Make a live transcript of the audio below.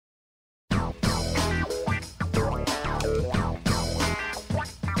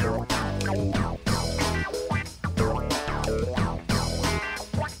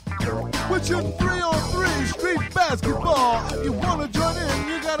If you wanna join in,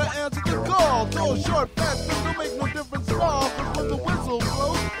 you gotta answer the call. Tall, short, fat, don't make no difference at all. Cause when the whistle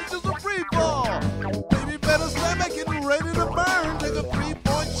blows, it's just a free ball. Baby, better slam it, getting ready to burn. Take a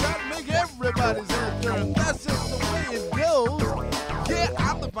 3-point shot, make everybody's head turn. That's just the way it goes. Yeah,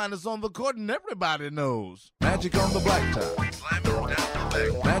 I'm the finest on the court and everybody knows. Magic on the blacktop, Slamming down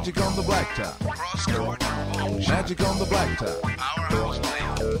the back, magic on the blacktop, cross court motion. magic on the blacktop, Powerhouse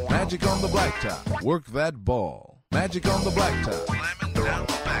layup, magic on the blacktop. Work that ball. Magic on the blacktop, slamming down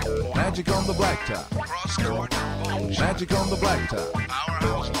the backboard. magic on the blacktop, Cross court motion. magic on the blacktop,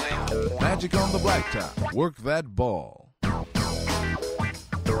 Powerhouse layup, magic on the blacktop. Work that ball.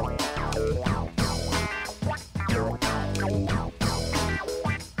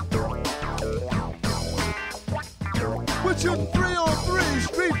 We're shooting 3-on-3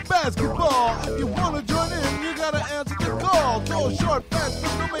 street basketball. If you wanna join in, you gotta answer the call. Tall, short, fast,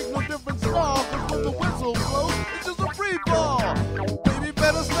 don't make no difference at all. Cause when the whistle blows, it's just a free ball. Baby,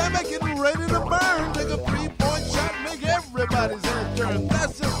 better slam it, getting ready to burn. Take a 3-point shot, make everybody's head turn.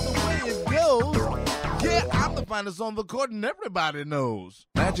 That's just the way it goes. Yeah, I'm the finest on the court and everybody knows.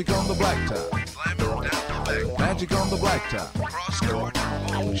 Magic on the blacktop, slamming down the back, magic on the blacktop, cross court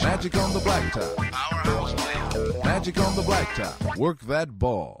motion. magic on the blacktop, Powerhouse layup, magic on the blacktop. Work that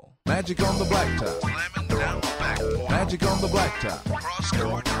ball. Magic on the blacktop, slamming down the backboard. magic on the blacktop, Cross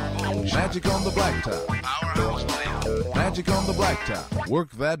court motion. magic on the blacktop, Powerhouse layup, magic on the blacktop.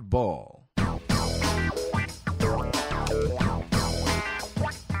 Work that ball.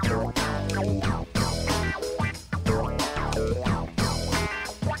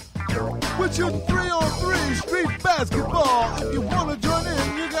 We're shooting 3-on-3 street basketball. If you wanna join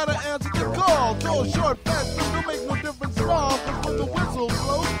in, you gotta answer the call. Tall, short, fat, don't make no difference at all. Cause when the whistle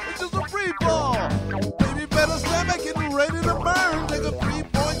blows, it's just a free ball. Baby, better slam it, getting ready to burn. Take a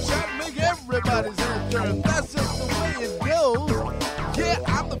 3-point shot, make everybody's head turn. That's just the way it goes. Yeah,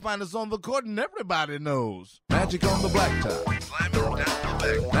 I'm the finest on the court and everybody knows. Magic on the blacktop, slamming down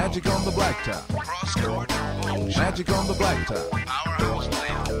the back, magic on the blacktop, cross court motion. magic on the blacktop, Powerhouse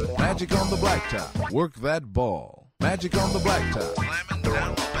layup, magic on the blacktop. Work that ball. Magic on the blacktop, slamming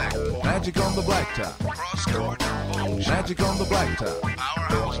down the backboard. magic on the blacktop, Cross court motion. magic on the blacktop,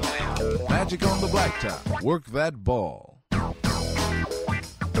 Powerhouse layup, magic on the blacktop. Work that ball.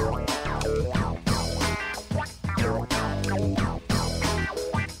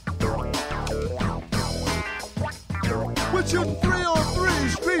 We're shooting 3-on-3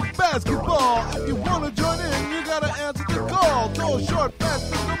 street basketball. If you wanna join in, you gotta answer the call. Tall, short,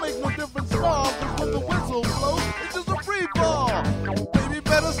 fast, don't make no difference at all. Cause when the whistle blows, it's just a free ball. Baby,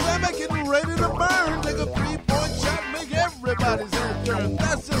 better slam it, getting ready to burn. Take a 3-point shot, make everybody's head turn.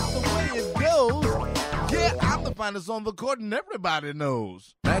 That's just the way it goes. Yeah, I'm the finest on the court and everybody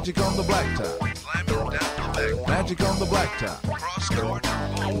knows. Magic on the blacktop, slamming down the back, magic on the blacktop, cross court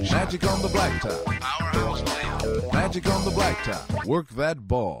motion. magic on the blacktop, Powerhouse layup, magic on the blacktop. Work that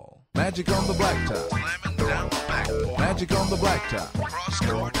ball. Magic on the blacktop, slamming down the backboard. magic on the blacktop, Cross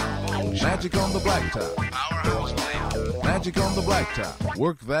court motion. magic on the blacktop, Powerhouse layup, magic on the blacktop.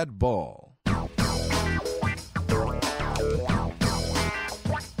 Work that ball.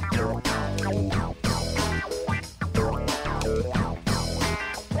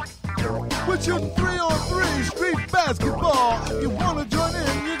 We're shooting 3-on-3 street basketball. If you wanna join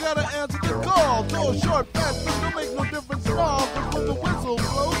in, you gotta answer the call. Tall, short, fat, don't make no difference at all. Cause when the whistle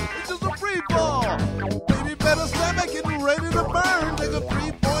blows, it's just a free ball. Baby, better slam it, getting ready to burn. Take a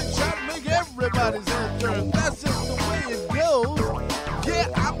 3-point shot, make everybody's head turn. That's just the way it goes. Yeah,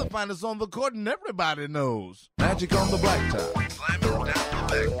 I'm the finest on the court and everybody knows. Magic on the blacktop, slamming down the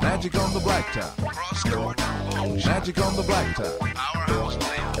back, magic on the blacktop, cross court motion. magic on the blacktop, Powerhouse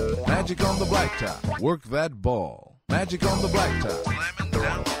layup, magic on the blacktop. Work that ball. Magic on the blacktop, slamming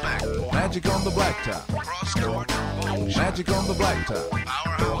down the backboard. magic on the blacktop, Cross court motion. magic on the blacktop,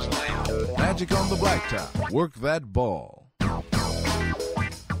 Powerhouse layup, magic on the blacktop. Work that ball.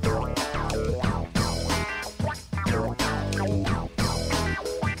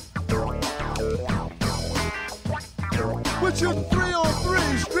 We're shooting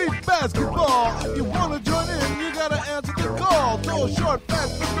 3-on-3 street basketball. If you wanna join in, you gotta answer the call. Tall, short,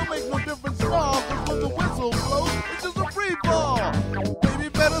 fast, don't make no difference at all. Cause when the whistle blows, it's just a free ball. Baby,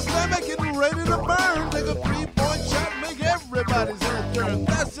 better slam it, getting ready to burn. Take a 3-point shot, make everybody's head turn.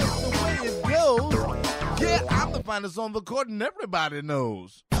 That's just the way it goes. Yeah, I'm the finest on the court and everybody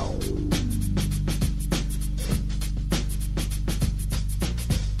knows.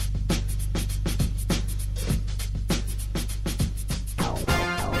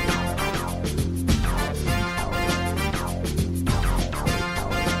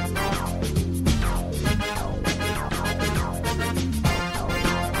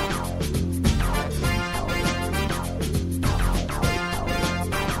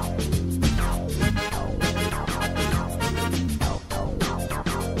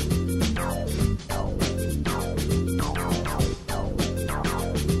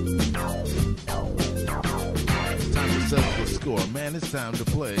 score, man, it's time to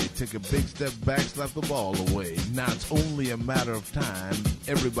play. Take a big step back, slap the ball away. Now it's only a matter of time.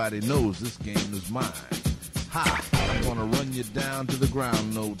 Everybody knows this game is mine. Ha! I'm gonna run you down to the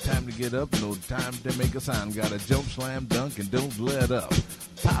ground. No time to get up, no time to make a sign. Gotta jump, slam, dunk, and don't let up.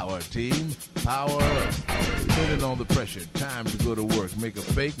 Power, team, power up. Turning on the pressure, time to go to work. Make a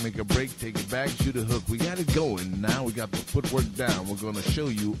fake, make a break, take it back, shoot a hook. We got it going now, we got the footwork down. We're gonna show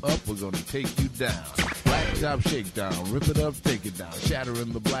you up, we're gonna take you down. Blacktop shakedown, rip it up, take it down.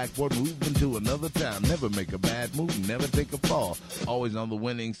 Shattering the blackboard, moving to another town. Never make a bad move, never take a fall. Always on the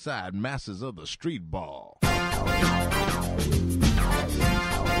winning side, masters of the street ball.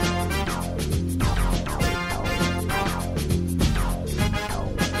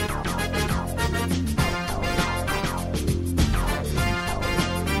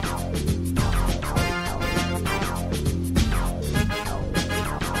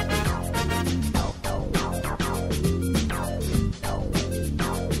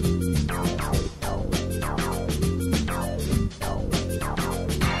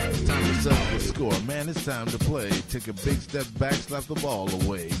 Man, it's time to play. Take a big step back, slap the ball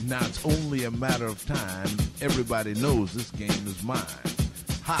away. Now it's only a matter of time. Everybody knows this game is mine.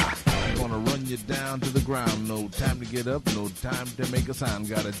 Ha! I'm gonna run you down to the ground. No time to get up, no time to make a sign.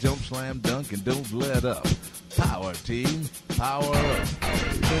 Gotta jump, slam, dunk, and don't let up. Power, team, power up.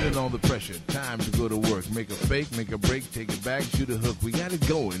 Turning on the pressure, time to go to work. Make a fake, make a break, take it back, shoot a hook. We got it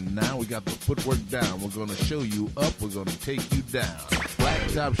going now, we got the footwork down. We're gonna show you up, we're gonna take you down.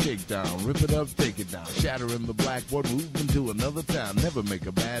 Blacktop shakedown, rip it up, take it down. Shattering the blackboard, moving to another town. Never make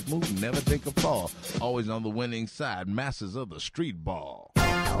a bad move, never take a fall. Always on the winning side, masters of the street ball.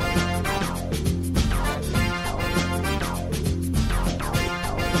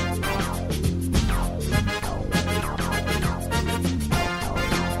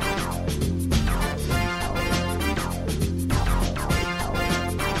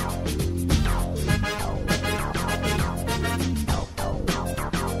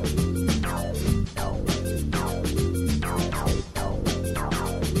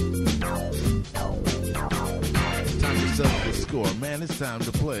 Man, it's time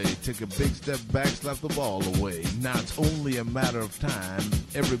to play. Take a big step back, slap the ball away. Now it's only a matter of time.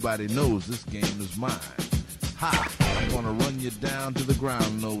 Everybody knows this game is mine. Ha! I'm gonna run you down to the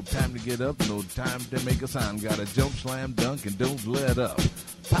ground. No time to get up, no time to make a sign. Gotta jump, slam, dunk, and don't let up.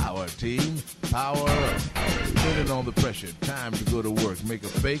 Power, team, power up. Turning on the pressure, time to go to work. Make a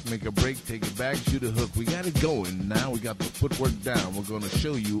fake, make a break, take it back, shoot a hook. We got it going now, we got the footwork down. We're gonna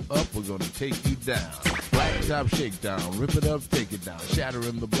show you up, we're gonna take you down. Blacktop shakedown, rip it up, take it down.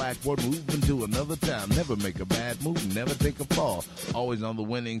 Shattering the blackboard, moving to another town. Never make a bad move, never take a fall. Always on the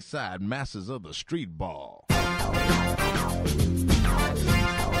winning side, masters of the street ball.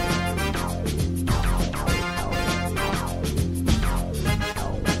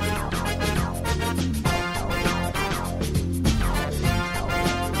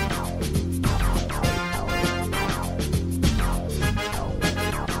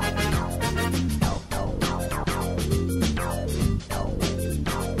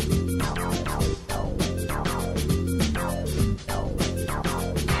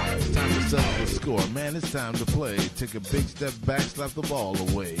 Man, it's time to play. Take a big step back, slap the ball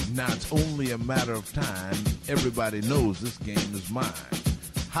away. Now it's only a matter of time. Everybody knows this game is mine.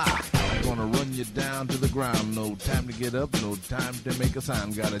 Ha! I'm gonna run you down to the ground. No time to get up, no time to make a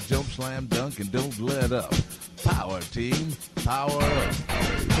sign. Gotta jump, slam, dunk, and don't let up. Power, team, power up.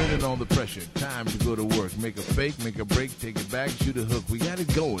 Turning on the pressure, time to go to work. Make a fake, make a break, take it back, shoot a hook. We got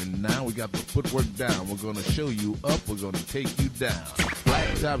it going now, we got the footwork down. We're gonna show you up, we're gonna take you down.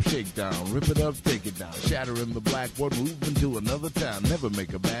 Blacktop shakedown, rip it up, take it down. Shattering the blackboard, moving to another town. Never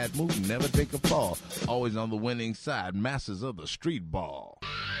make a bad move, never take a fall. Always on the winning side, masters of the street ball.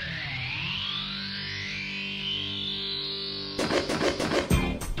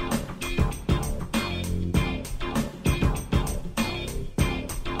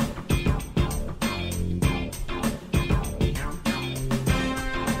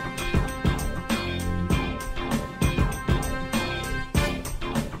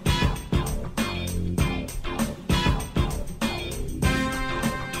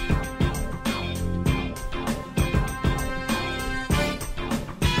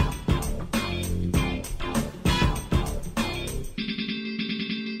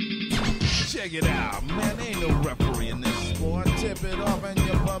 Check it out, man, ain't no referee in this sport. Tip it off and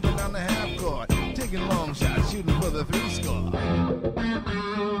you're bumping on the half court. Taking long shots, shooting for the 3 score. Pump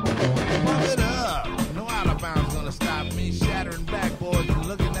it up, no out of bounds gonna stop me. Shattering backboards and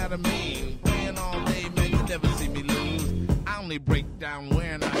looking at a mean. Playing all day, man, you never see me lose. I only break down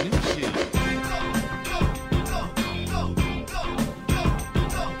wearing our new shoes. Go, go, go, go, go.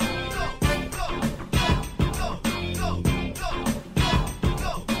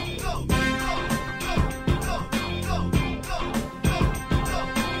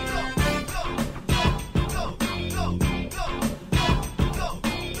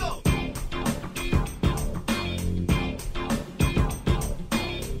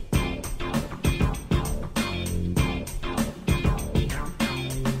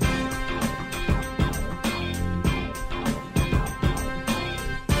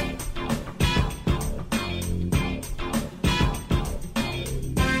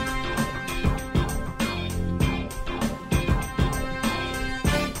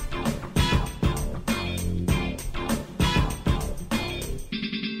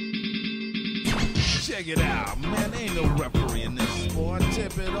 Check it out, man, ain't no referee in this sport.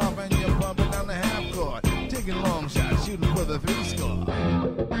 Tip it off and you're bumping down the half court. Taking long shots, shooting for the 3 score.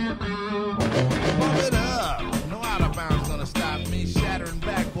 Bump it up, no out of bounds gonna stop me. Shattering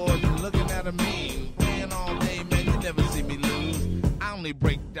backboards and looking at a mean. Playing all day, man, you never see me lose. I only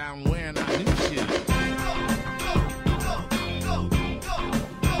break down wearing our new shoes.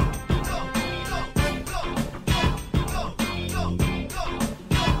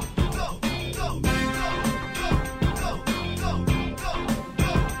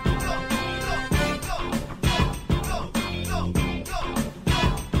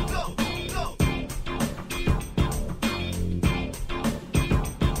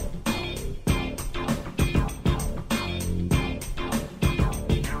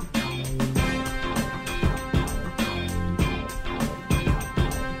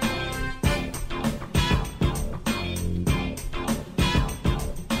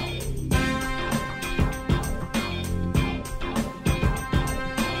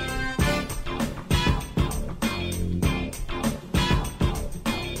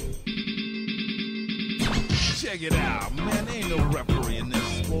 Check it out, man, ain't no referee in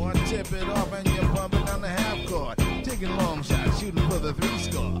this sport. Tip it off and you're bumping down the half court. Taking long shots, shooting for the 3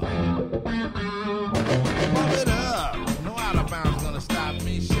 score. Bump it up, no out of bounds gonna stop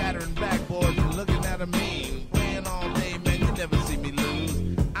me. Shattering backboards and looking at a mean. Playing all day, man, you never see me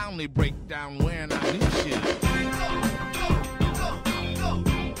lose. I only break down wearing our new shoes.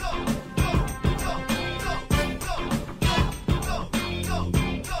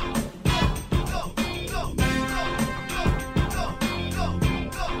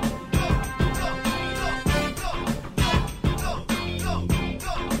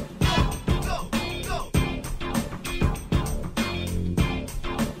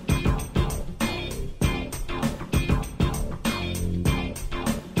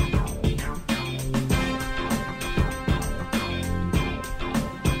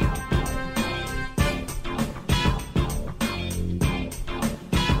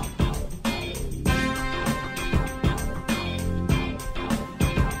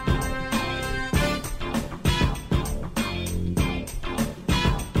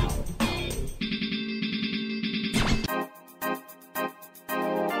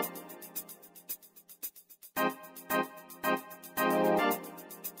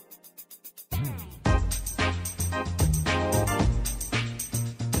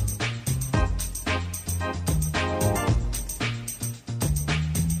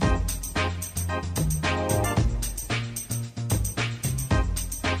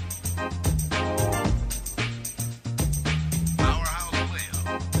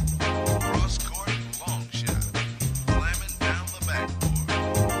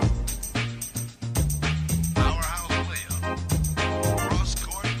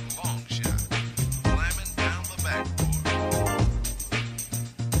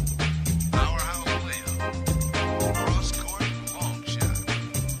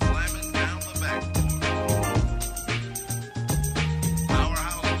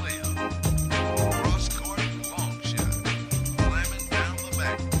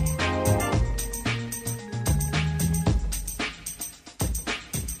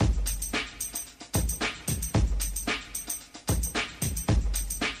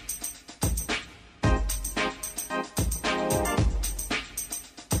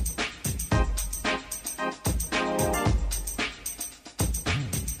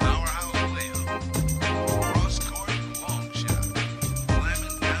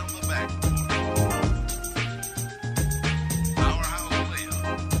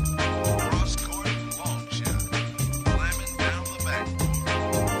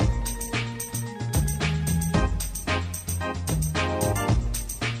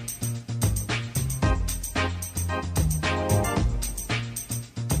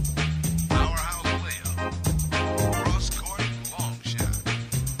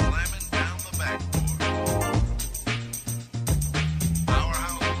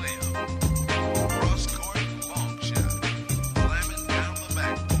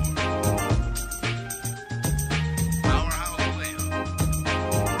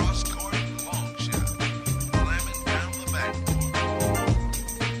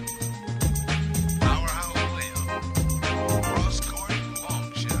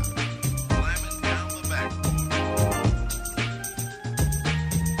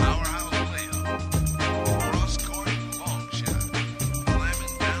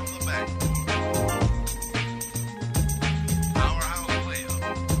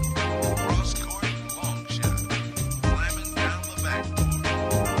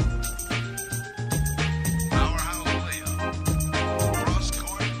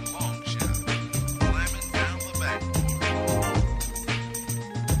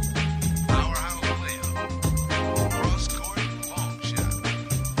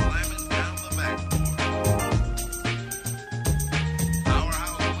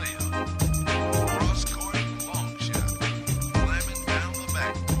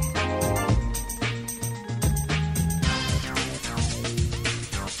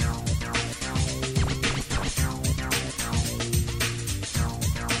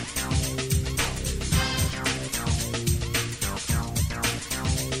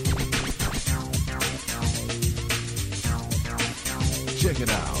 Check it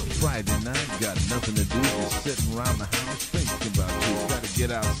out, Friday night, got nothing to do, just sitting around the house thinking about you. Gotta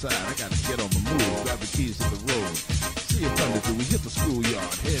get outside, I gotta get on the move, grab the keys to the road. See a friend or two, we hit the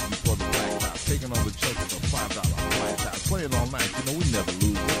schoolyard, heading for the blacktop, taking all the chunks of the $5 white top, playing all night, you know we never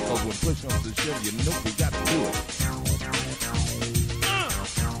lose it, cause when push comes to shove, you know we gotta do it.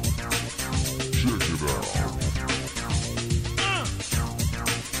 Check it out.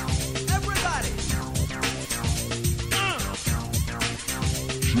 Everybody.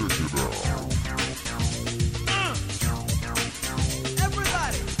 Check it out.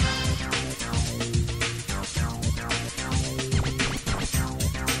 Everybody.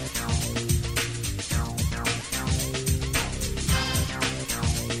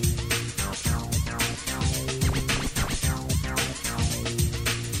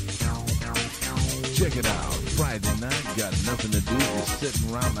 Check it out, Friday night, got nothing to do, just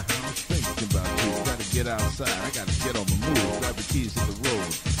sitting around the house thinking about you. Gotta get outside, I gotta get on the move, grab the keys to the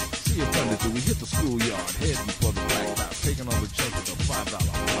road. See a friend or two, we hit the schoolyard, heading for the blacktop, taking all the chunks of the $5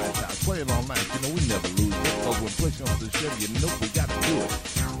 white top, playing all night, you know we never lose it, cause when push comes to shove, you know we gotta do it.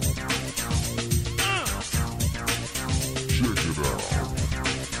 Check it out.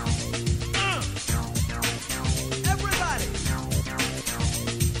 Everybody.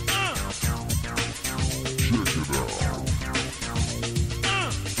 Check it out.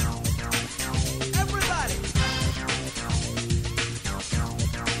 Everybody.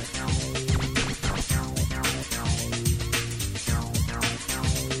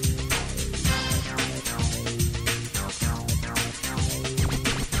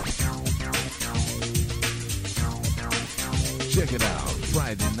 Check it out,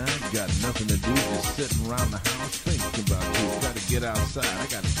 Friday night, got nothing to do, just sitting around the house thinking about you. Gotta get outside, I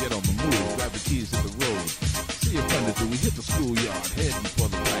gotta get on the move, grab the keys to the road. See a friend or two, we hit the schoolyard, heading for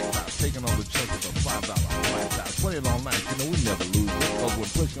the blacktop, taking all the chunks of the $5 white top, playing all night, you know we never lose it, cause when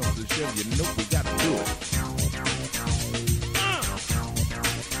push comes to shove, you know we gotta do it.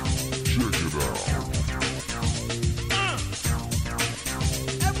 Check it out.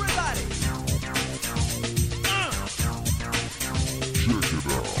 Everybody. Check it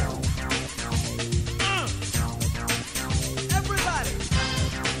out. Everybody.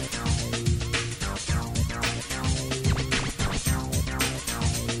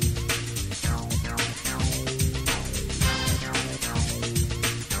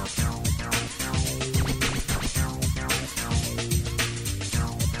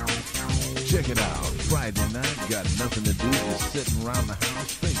 Check it out, Friday night, got nothing to do, just sitting around the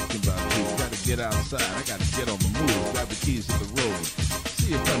house thinking about you. Gotta get outside, I gotta get on the move, grab the keys to the road.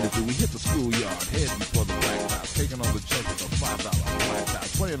 See a friend or two, we hit the schoolyard, heading for the blacktop, taking all the chunks of the $5 white top,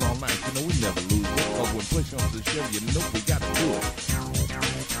 playing all night, you know we never lose it, cause when push comes to shove, you know we gotta do it.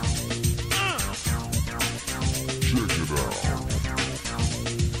 Check it out.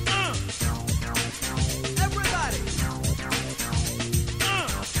 Everybody.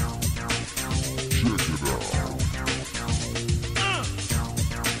 Check it out.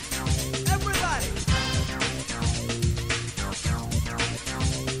 Everybody.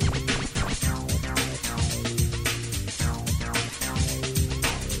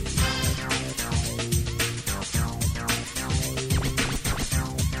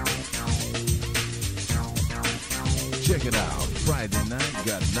 Check it out, Friday night,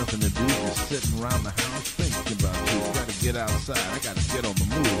 got nothing to do, just sitting around the house thinking about you. Gotta get outside, I gotta get on the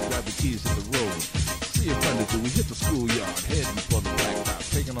move, grab the keys to the road. See a friend or two, we hit the schoolyard, heading for the blacktop,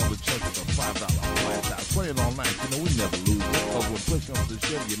 taking all the chunks of the $5 white top, playing all night, you know we never lose it, cause when push comes to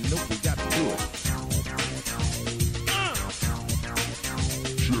shove, you know we gotta do it.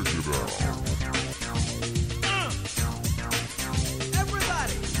 Check it out.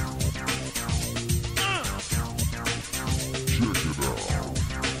 Everybody. Check it out.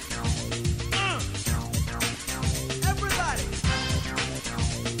 Everybody.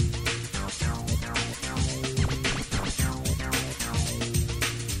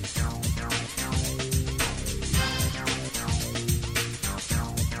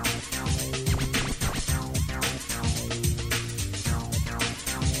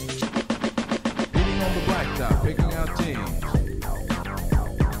 Beating on the blacktop, picking out teams.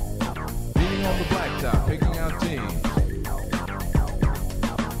 Beating on the blacktop, picking out teams.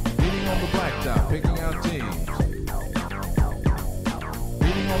 Beating on the blacktop, picking out teams.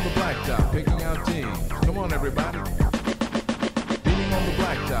 Beating on the blacktop, picking out teams. Come on, everybody. Beating on the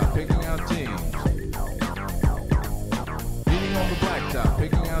blacktop, picking out teams. Beating on the blacktop,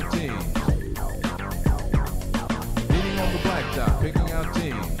 picking out teams. Beating on the blacktop, picking out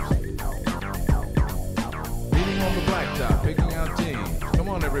teams. Beating on the blacktop, picking out teams. Come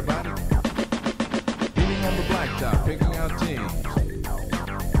on, everybody. Beating on the blacktop, picking out teams.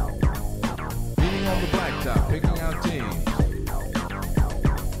 blacktop, picking out teams.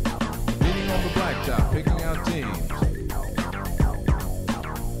 Meeting on the blacktop, picking out teams.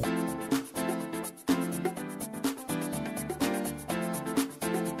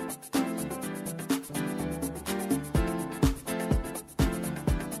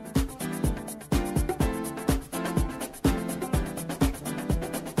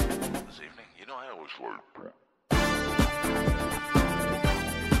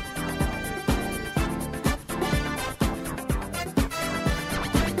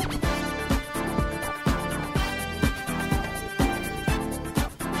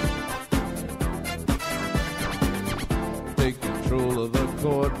 Take control of the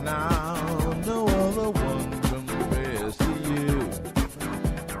court now. No other one compares to you.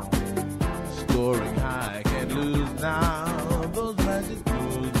 Scoring high, can't lose now. Those magic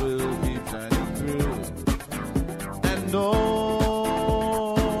moves will keep shining through. And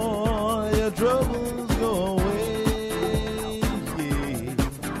all your troubles go away.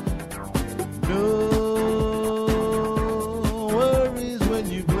 No worries when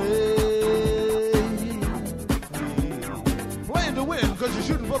you play. To win, cause you're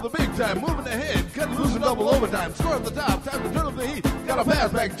shooting for the big time, moving ahead, cutting loose and double overtime, scoring the top, time to turn up the heat, got a pass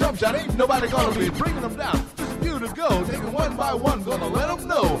back, jump shot, ain't nobody gonna be bringing them down, just a few to go, taking one by one, gonna let them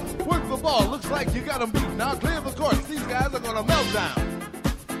know, work the ball, looks like you got them beat, now clear the courts, these guys are gonna melt down.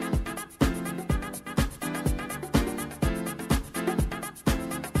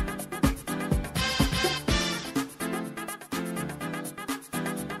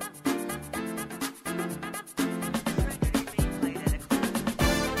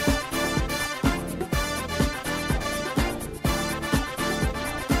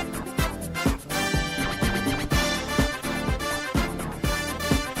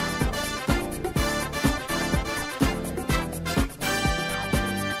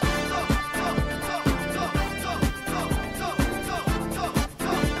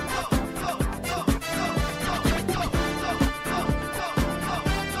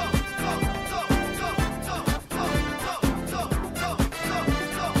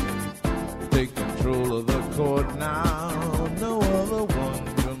 Take control of the court now. No other one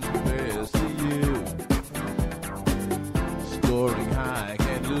compares to you. Scoring high,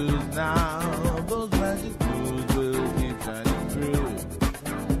 can't lose now. Those magic moves will keep shining through.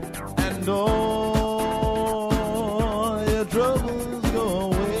 And all your troubles go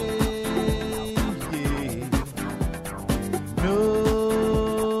away. No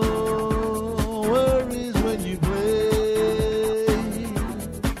worries when you play.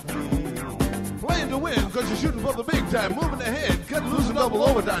 To win, cause you're shooting for the big time, moving ahead, cutting loose and double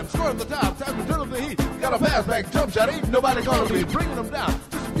overtime, scoring the top, time to turn up the heat, got a pass back, jump shot, ain't nobody gonna be bringing them down,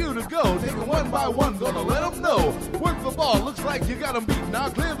 just a few to go, taking one by one, gonna let them know, work the ball, looks like you got them beat, now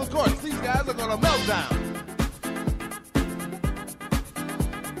clear the courts, these guys are gonna melt down.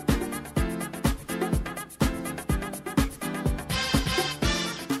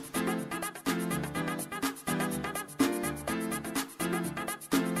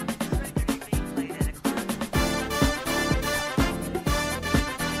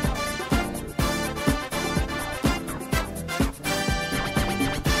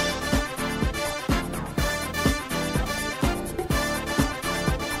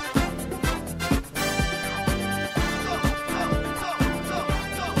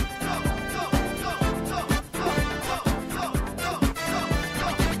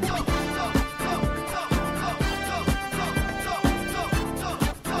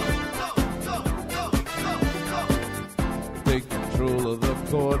 Take control of the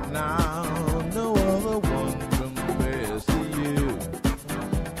court now. No other one compares to you.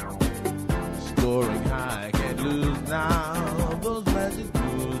 Scoring high, can't lose now. Those magic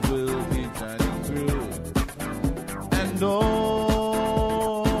moves will keep shining through. And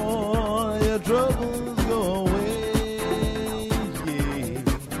all your troubles go away.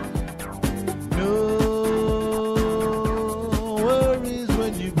 No worries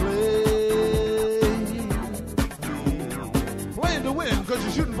when you play. To win, cause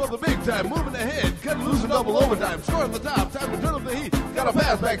you're shooting for the big time, moving ahead, cutting loose and double overtime, scoring the top, time to turn up the heat, got a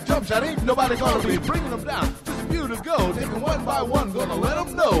pass back, jump shot, ain't nobody gonna be bringing them down, just a few to go, taking one by one, gonna let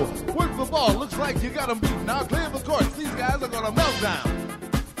them know, work the ball, looks like you got them beat, now clear the courts, these guys are gonna melt down.